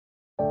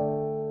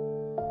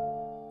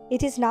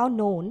It is now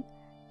known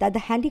that the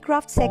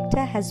handicraft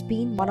sector has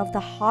been one of the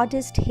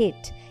hardest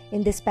hit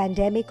in this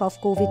pandemic of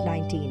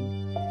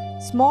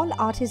COVID-19. Small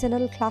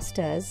artisanal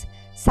clusters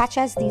such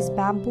as these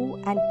bamboo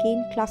and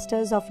cane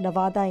clusters of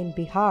Nevada in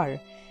Bihar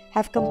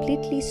have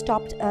completely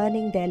stopped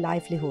earning their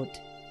livelihood.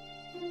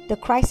 The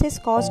crisis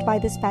caused by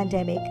this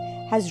pandemic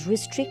has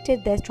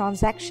restricted their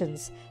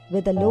transactions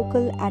with the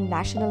local and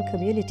national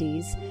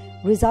communities,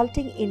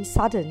 resulting in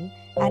sudden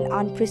and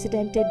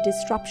unprecedented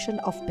disruption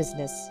of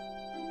business.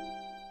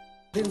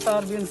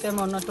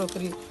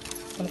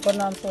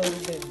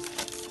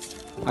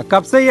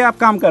 कब से ये आप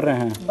काम कर रहे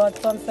हैं?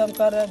 बचपन से हम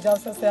कर रहे हैं,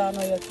 जब से आना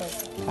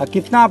है।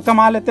 कितना आप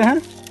कमा लेते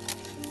हैं?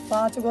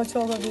 5 गो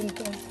 6 गो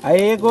बिनते हैं।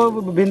 एक गो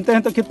बिनते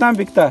हैं तो कितना में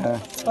बिकता है?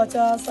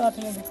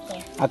 50-60 में बिकता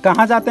है।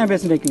 कहाँ जाते हैं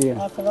बेचने के लिए?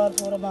 अखबार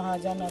पूरा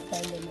महाजन आता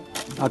है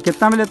लेने।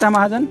 कितना में लेता है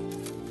महाजन?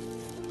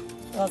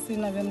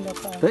 80-90 में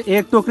लेता है। तो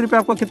एक टोकरी पे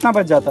आपको कितना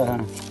बच जाता है?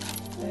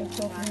 एक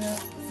टोकरी में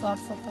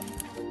 60-70।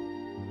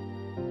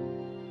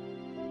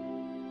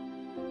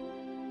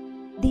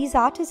 These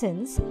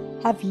artisans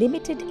have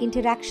limited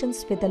interactions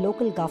with the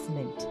local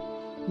government,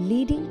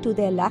 leading to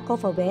their lack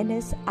of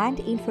awareness and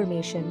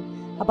information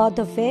about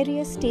the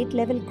various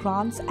state-level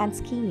grants and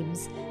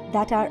schemes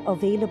that are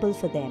available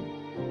for them.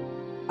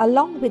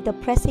 Along with the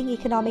pressing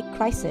economic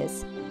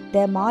crisis,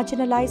 their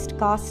marginalized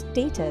caste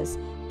status,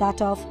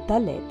 that of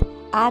Dalit,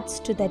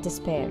 adds to their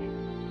despair.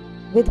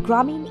 With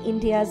Grameen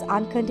India's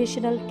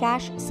unconditional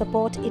cash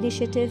support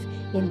initiative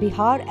in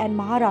Bihar and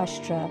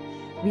Maharashtra,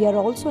 we are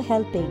also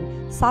helping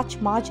such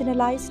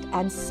marginalized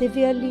and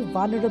severely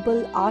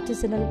vulnerable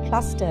artisanal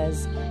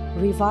clusters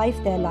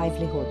revive their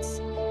livelihoods.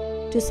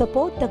 To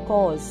support the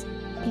cause,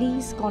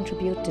 please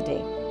contribute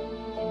today.